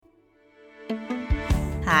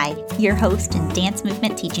Hi, your host and dance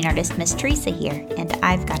movement teaching artist, Miss Teresa here, and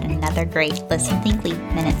I've got another great Listen, Think, Leap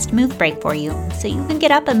minutes to move break for you so you can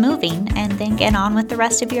get up and moving and then get on with the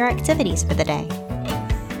rest of your activities for the day.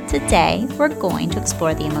 Today, we're going to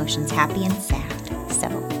explore the emotions happy and sad, so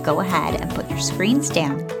go ahead and put your screens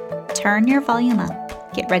down, turn your volume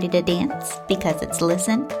up, get ready to dance because it's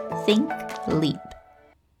Listen, Think, Leap.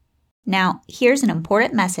 Now, here's an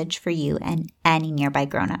important message for you and any nearby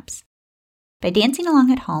grown-ups. By dancing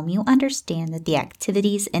along at home, you understand that the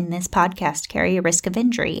activities in this podcast carry a risk of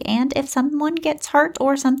injury, and if someone gets hurt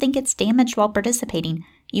or something gets damaged while participating,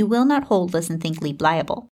 you will not hold Listen, Think, Leap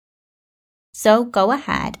liable. So go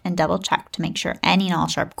ahead and double check to make sure any and all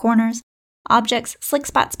sharp corners, objects, slick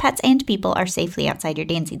spots, pets, and people are safely outside your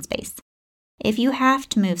dancing space. If you have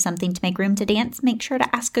to move something to make room to dance, make sure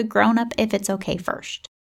to ask a grown-up if it's okay first.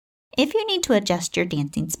 If you need to adjust your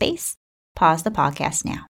dancing space, pause the podcast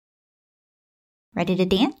now. Ready to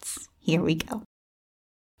dance? Here we go.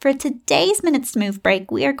 For today's Minutes to Move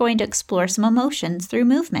break, we are going to explore some emotions through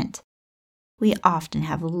movement. We often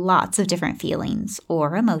have lots of different feelings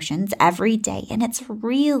or emotions every day, and it's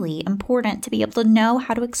really important to be able to know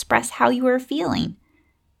how to express how you are feeling.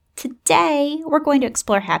 Today, we're going to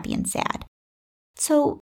explore happy and sad.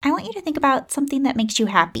 So I want you to think about something that makes you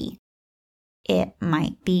happy. It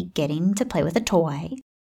might be getting to play with a toy,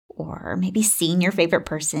 or maybe seeing your favorite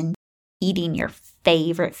person, eating your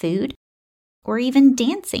favorite food, or even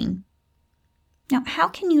dancing. Now, how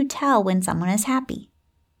can you tell when someone is happy?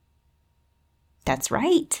 That's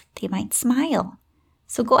right, they might smile.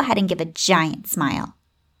 So go ahead and give a giant smile.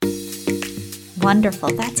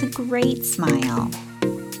 Wonderful, that's a great smile.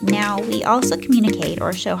 Now, we also communicate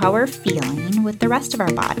or show how we're feeling with the rest of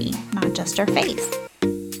our body, not just our face.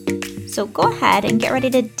 So go ahead and get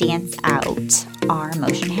ready to dance out our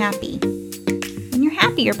emotion happy. When you're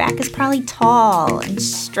happy, your back is probably tall and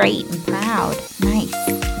straight and proud. Nice.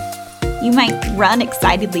 You might run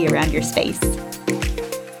excitedly around your space.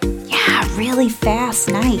 Yeah, really fast.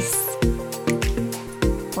 Nice.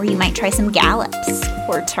 Or you might try some gallops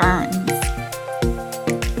or turns.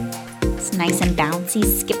 It's nice and bouncy.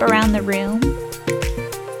 Skip around the room.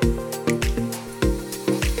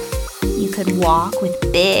 You could walk with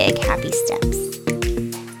big, happy steps.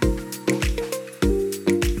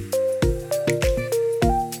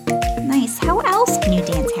 How else can you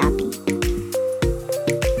dance happy?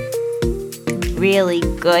 Really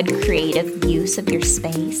good creative use of your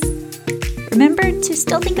space. Remember to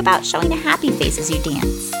still think about showing a happy face as you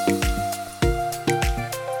dance.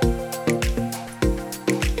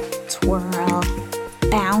 Twirl,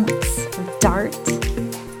 bounce, or dart.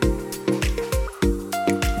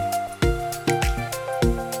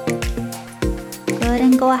 Good,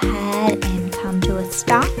 and go ahead and come to a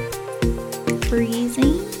stop.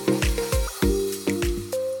 Freezing.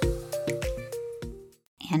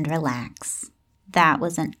 And relax. That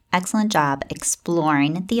was an excellent job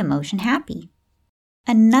exploring the emotion happy.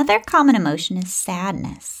 Another common emotion is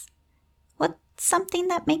sadness. What's something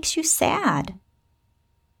that makes you sad?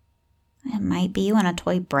 It might be when a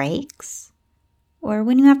toy breaks, or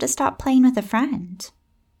when you have to stop playing with a friend,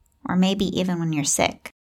 or maybe even when you're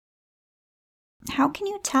sick. How can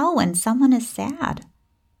you tell when someone is sad?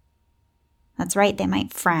 That's right, they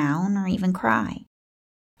might frown or even cry.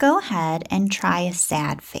 Go ahead and try a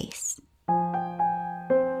sad face.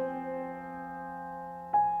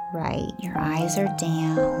 Right, your eyes are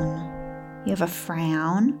down. You have a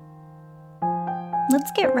frown.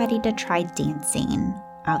 Let's get ready to try dancing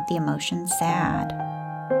out the emotion sad.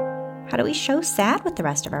 How do we show sad with the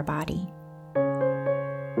rest of our body?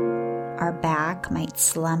 Our back might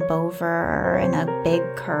slump over in a big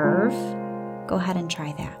curve. Go ahead and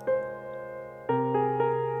try that.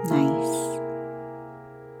 Nice.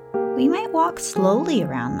 We might walk slowly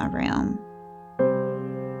around the room.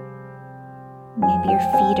 Maybe your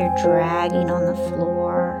feet are dragging on the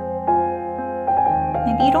floor.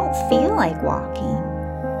 Maybe you don't feel like walking.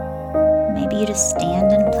 Maybe you just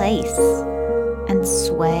stand in place and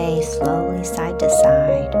sway slowly side to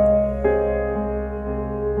side.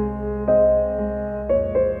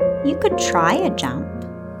 You could try a jump,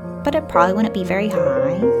 but it probably wouldn't be very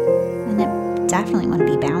high, and it definitely wouldn't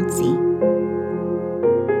be bouncy.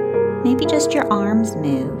 Maybe just your arms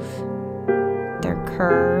move. They're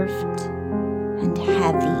curved and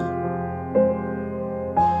heavy.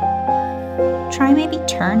 Try maybe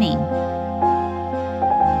turning.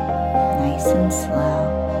 Nice and slow.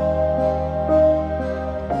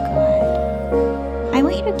 Good. I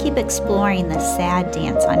want you to keep exploring the sad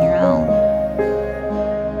dance on your own.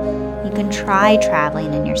 You can try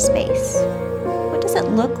traveling in your space. What does it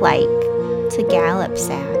look like to gallop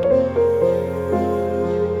sad?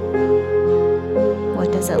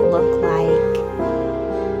 does it look like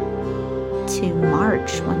to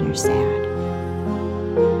march when you're sad?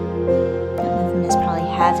 That movement is probably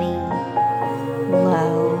heavy,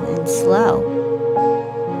 low, and slow.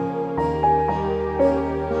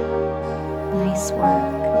 Nice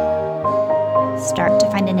work. Start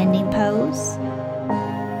to find an ending pose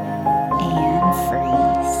and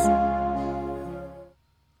freeze.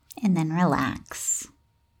 And then relax.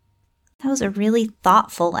 That was a really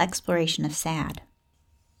thoughtful exploration of sad.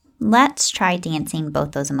 Let's try dancing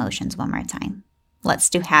both those emotions one more time.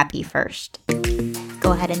 Let's do happy first.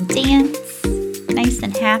 Go ahead and dance, nice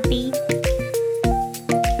and happy.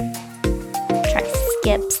 Try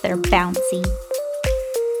skips that are bouncy.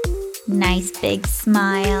 Nice big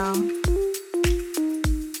smile.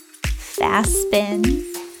 Fast spins.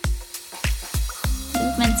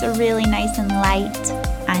 Movements are really nice and light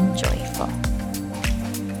and joyful.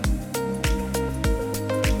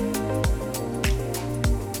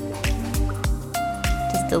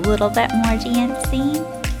 Just a little bit more dancing.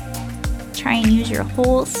 Try and use your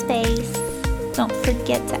whole space. Don't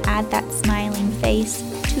forget to add that smiling face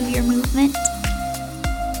to your movement.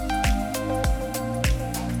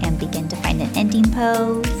 And begin to find an ending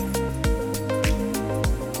pose.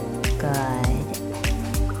 Good.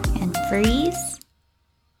 And freeze.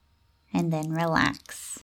 And then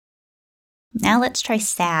relax. Now let's try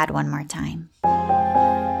sad one more time.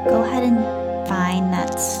 Go ahead and find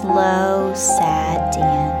that slow, sad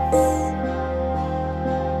dance.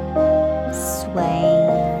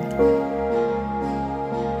 Swaying.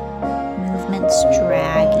 Movements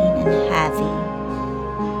dragging and heavy.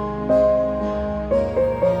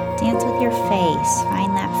 Dance with your face.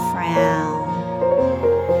 Find that frown.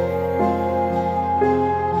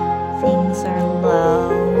 Things are low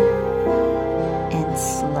and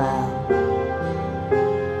slow.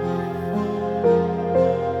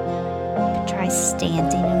 Try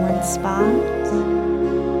standing in one spot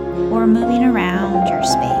or moving around your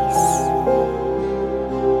space.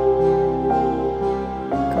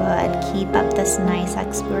 Good. Keep up this nice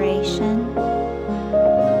exploration.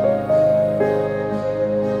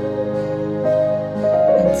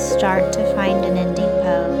 And start to find an ending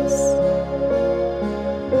pose.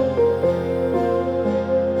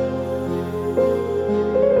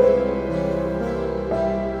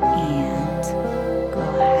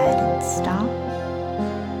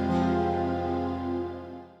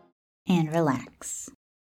 And relax.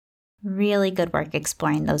 Really good work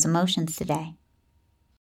exploring those emotions today.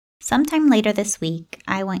 Sometime later this week,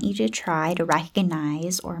 I want you to try to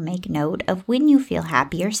recognize or make note of when you feel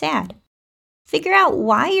happy or sad. Figure out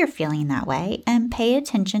why you're feeling that way and pay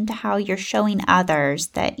attention to how you're showing others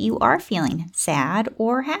that you are feeling sad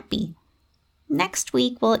or happy. Next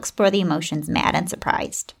week, we'll explore the emotions mad and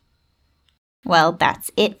surprised. Well,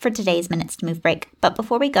 that's it for today's Minutes to Move break. But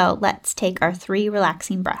before we go, let's take our 3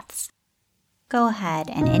 relaxing breaths. Go ahead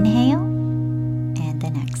and inhale and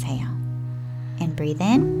then exhale. And breathe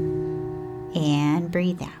in and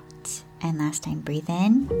breathe out. And last time, breathe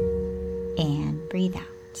in and breathe out.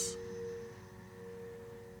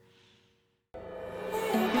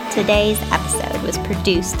 Today's episode was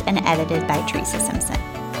produced and edited by Teresa Simpson.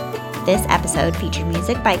 This episode featured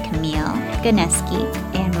music by Camille Ganeski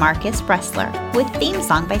and Marcus Bressler, with theme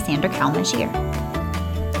song by Sandra Kalmashir.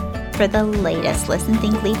 For the latest Listen,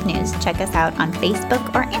 Think, Leap news, check us out on Facebook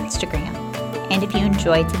or Instagram. And if you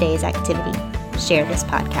enjoyed today's activity, share this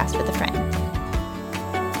podcast with a friend.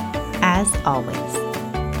 As always,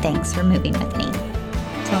 thanks for moving with me.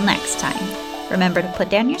 Till next time, remember to put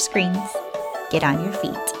down your screens, get on your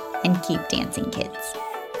feet, and keep dancing, kids.